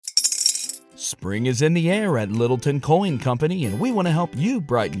Spring is in the air at Littleton Coin Company, and we want to help you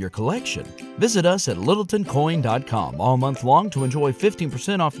brighten your collection. Visit us at littletoncoin.com all month long to enjoy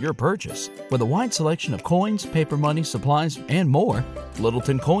 15% off your purchase. With a wide selection of coins, paper money, supplies, and more,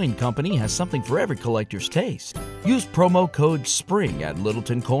 Littleton Coin Company has something for every collector's taste. Use promo code SPRING at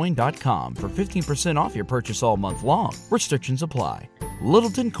littletoncoin.com for 15% off your purchase all month long. Restrictions apply.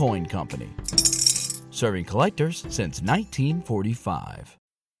 Littleton Coin Company. Serving collectors since 1945.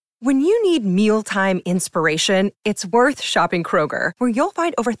 When you need mealtime inspiration, it's worth shopping Kroger, where you'll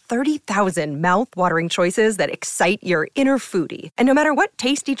find over 30,000 mouth-watering choices that excite your inner foodie. And no matter what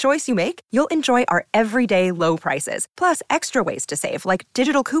tasty choice you make, you'll enjoy our everyday low prices, plus extra ways to save, like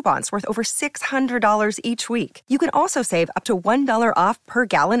digital coupons worth over $600 each week. You can also save up to $1 off per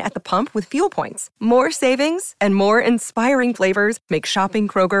gallon at the pump with fuel points. More savings and more inspiring flavors make shopping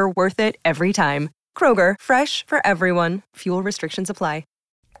Kroger worth it every time. Kroger, fresh for everyone. Fuel restrictions apply.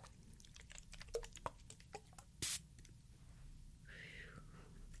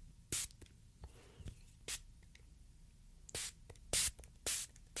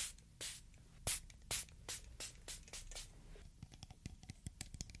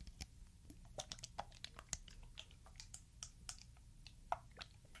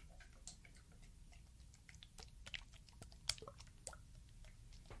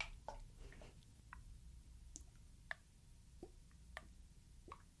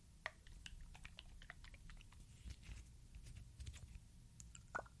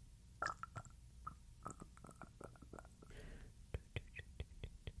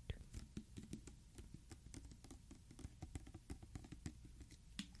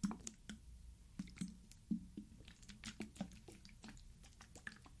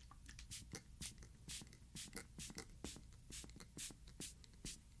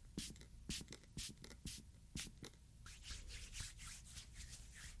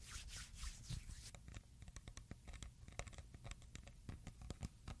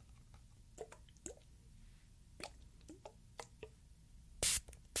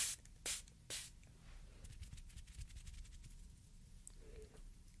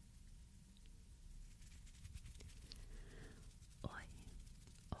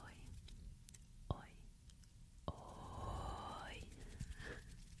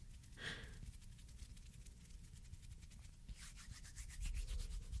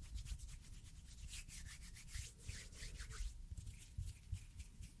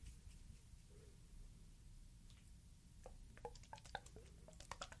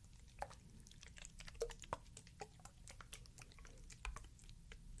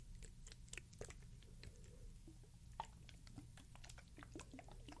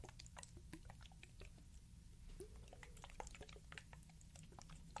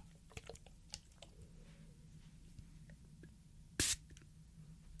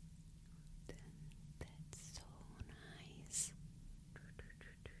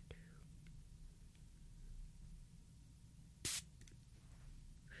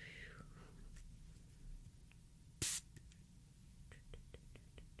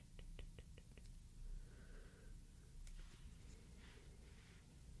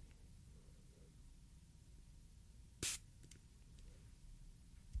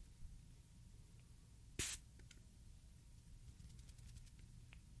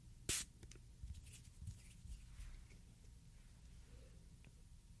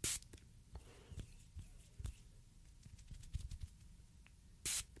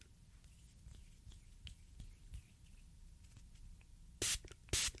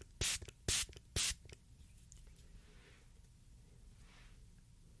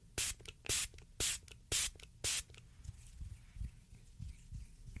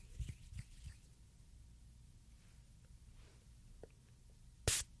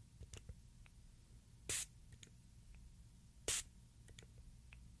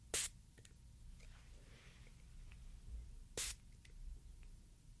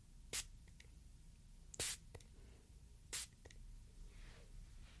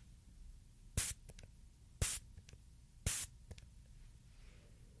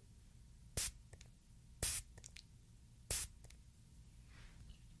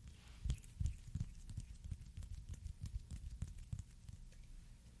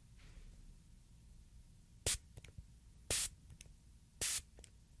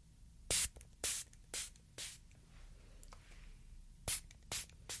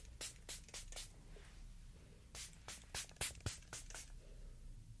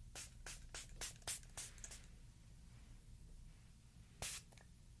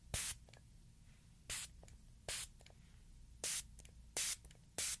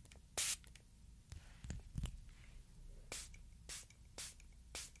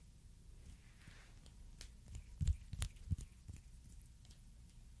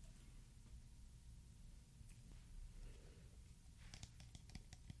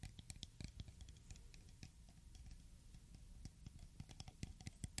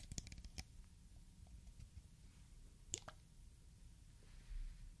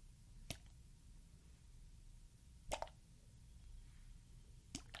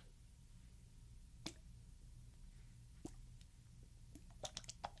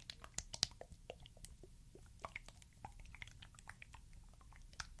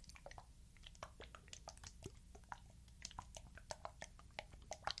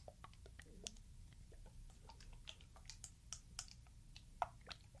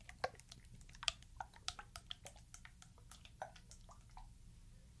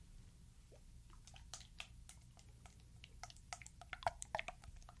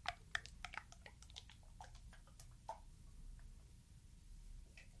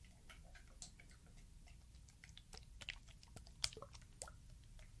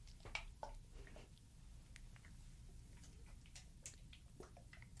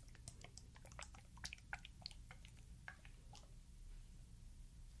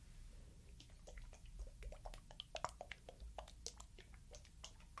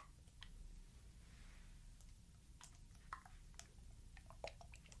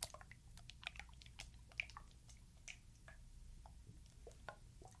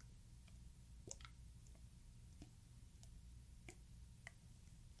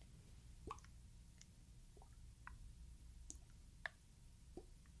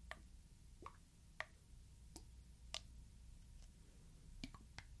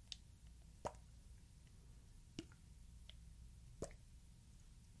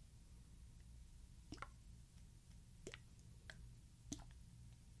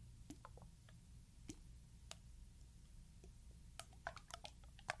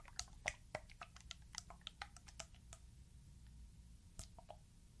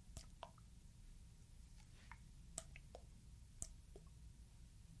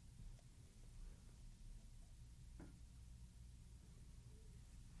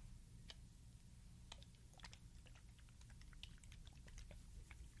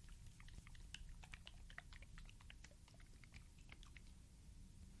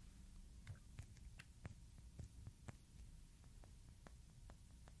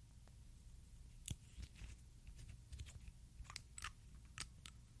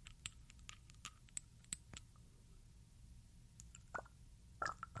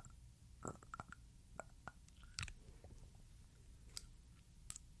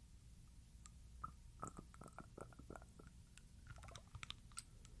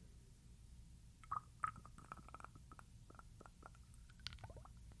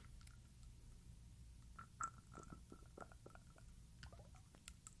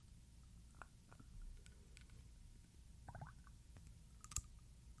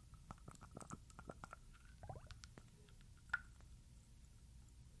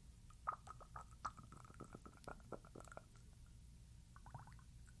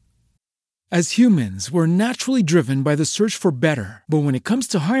 As humans, we're naturally driven by the search for better. But when it comes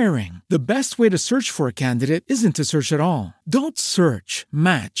to hiring, the best way to search for a candidate isn't to search at all. Don't search,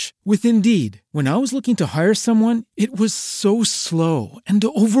 match with Indeed. When I was looking to hire someone, it was so slow and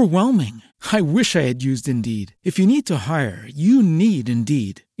overwhelming. I wish I had used Indeed. If you need to hire, you need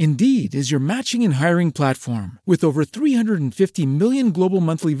Indeed. Indeed is your matching and hiring platform with over 350 million global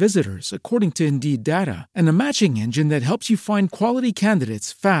monthly visitors, according to Indeed data, and a matching engine that helps you find quality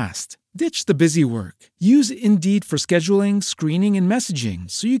candidates fast. Ditch the busy work. Use Indeed for scheduling, screening, and messaging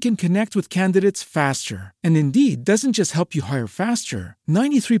so you can connect with candidates faster. And Indeed doesn't just help you hire faster.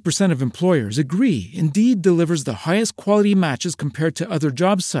 93% of employers agree Indeed delivers the highest quality matches compared to other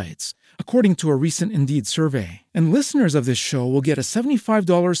job sites, according to a recent Indeed survey. And listeners of this show will get a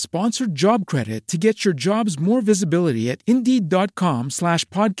 $75 sponsored job credit to get your jobs more visibility at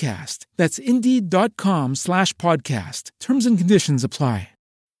Indeed.com/podcast. That's Indeed.com/podcast. Terms and conditions apply.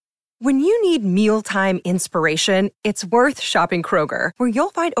 When you need mealtime inspiration, it's worth shopping Kroger, where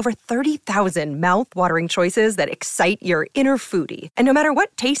you'll find over 30,000 mouth-watering choices that excite your inner foodie. And no matter what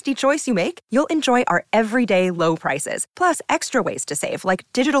tasty choice you make, you'll enjoy our everyday low prices, plus extra ways to save, like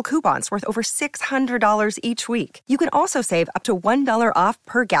digital coupons worth over $600 each week. You can also save up to $1 off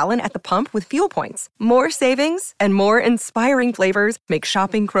per gallon at the pump with fuel points. More savings and more inspiring flavors make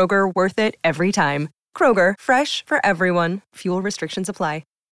shopping Kroger worth it every time. Kroger, fresh for everyone. Fuel restrictions apply.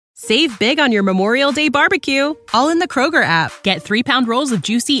 Save big on your Memorial Day barbecue, all in the Kroger app. Get 3-pound rolls of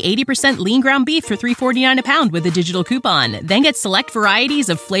juicy 80% lean ground beef for $3.49 a pound with a digital coupon. Then get select varieties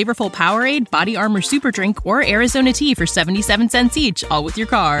of flavorful Powerade, Body Armor Super Drink, or Arizona tea for 77 cents each, all with your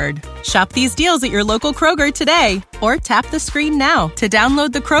card. Shop these deals at your local Kroger today, or tap the screen now to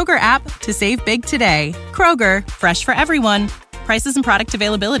download the Kroger app to save big today. Kroger, fresh for everyone. Prices and product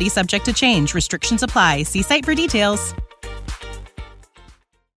availability subject to change. Restrictions apply. See site for details.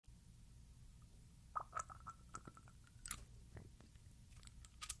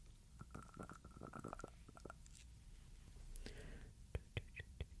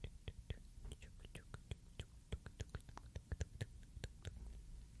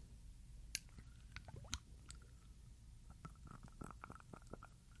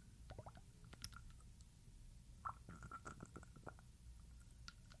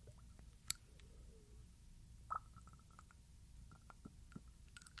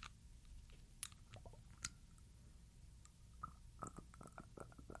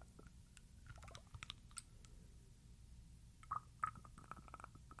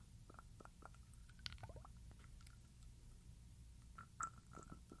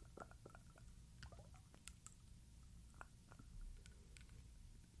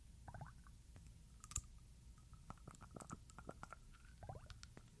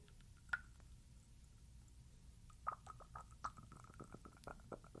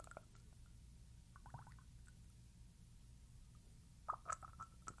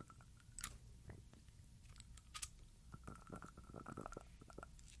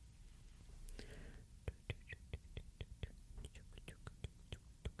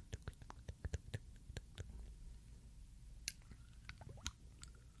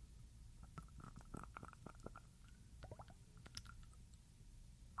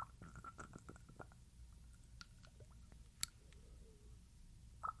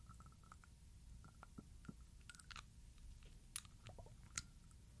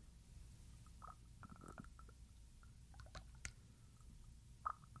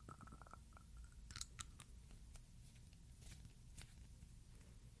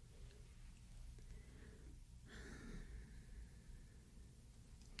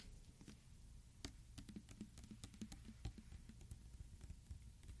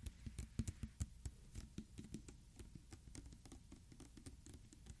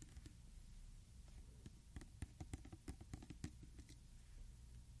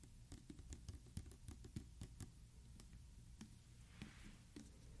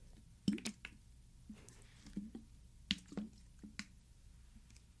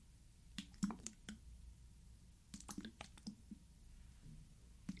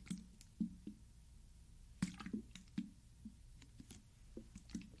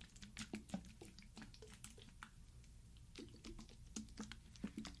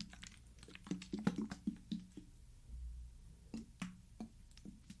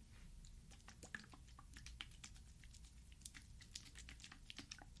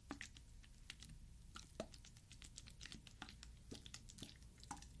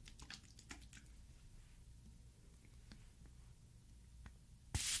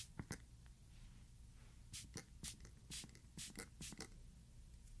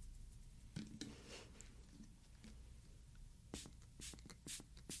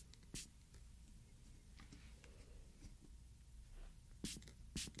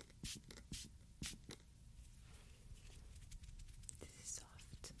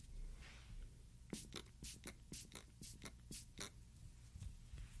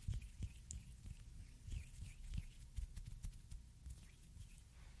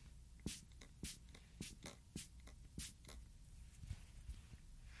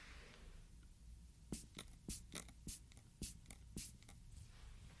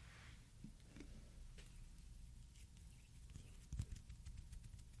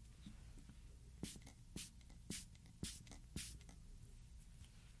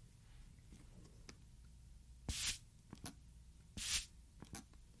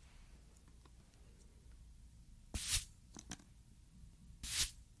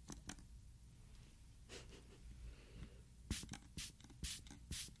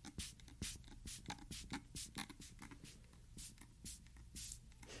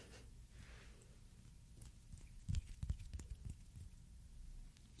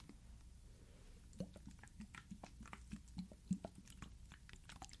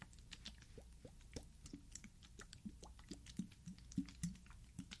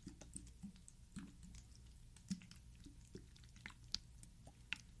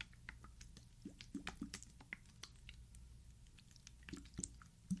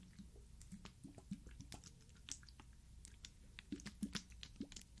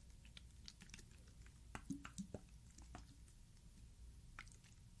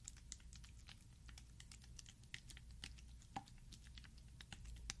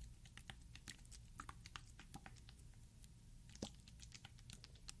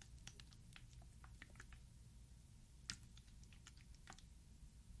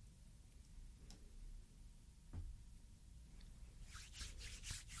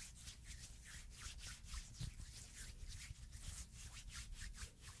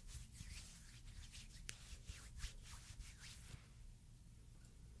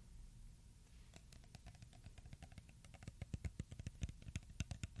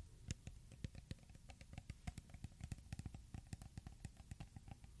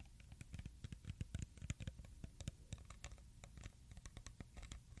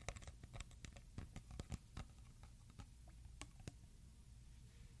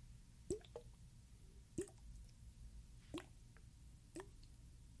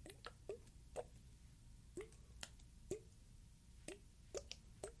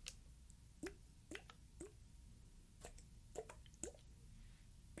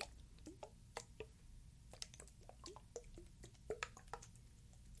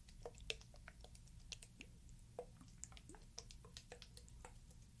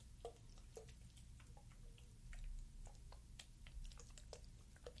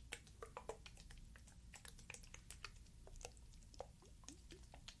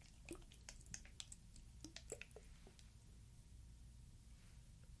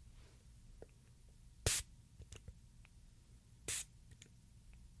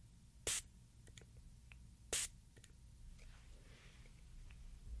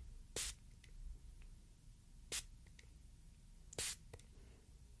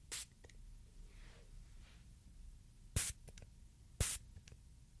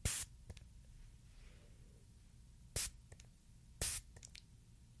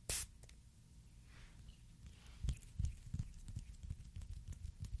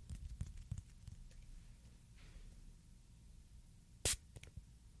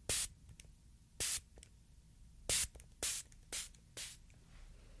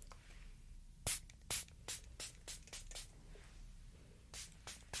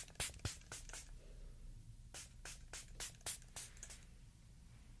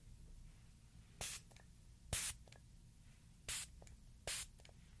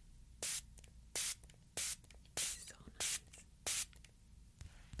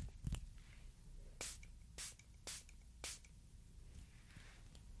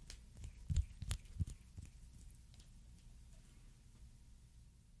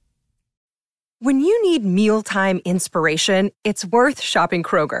 When you need mealtime inspiration, it's worth shopping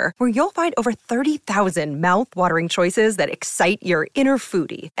Kroger, where you'll find over 30,000 mouth-watering choices that excite your inner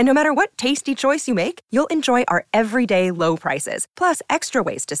foodie. And no matter what tasty choice you make, you'll enjoy our everyday low prices, plus extra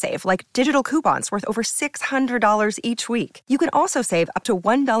ways to save, like digital coupons worth over $600 each week. You can also save up to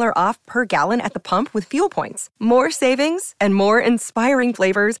 $1 off per gallon at the pump with fuel points. More savings and more inspiring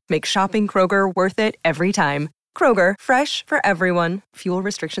flavors make shopping Kroger worth it every time. Kroger, fresh for everyone. Fuel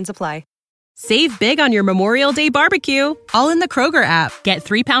restrictions apply. Save big on your Memorial Day barbecue, all in the Kroger app. Get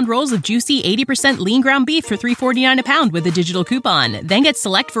 3-pound rolls of juicy 80% lean ground beef for $3.49 a pound with a digital coupon. Then get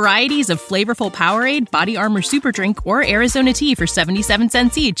select varieties of flavorful Powerade, Body Armor Super Drink, or Arizona tea for 77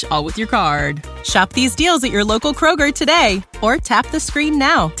 cents each, all with your card. Shop these deals at your local Kroger today, or tap the screen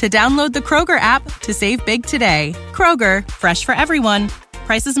now to download the Kroger app to save big today. Kroger, fresh for everyone.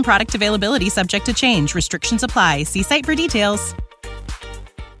 Prices and product availability subject to change. Restrictions apply. See site for details.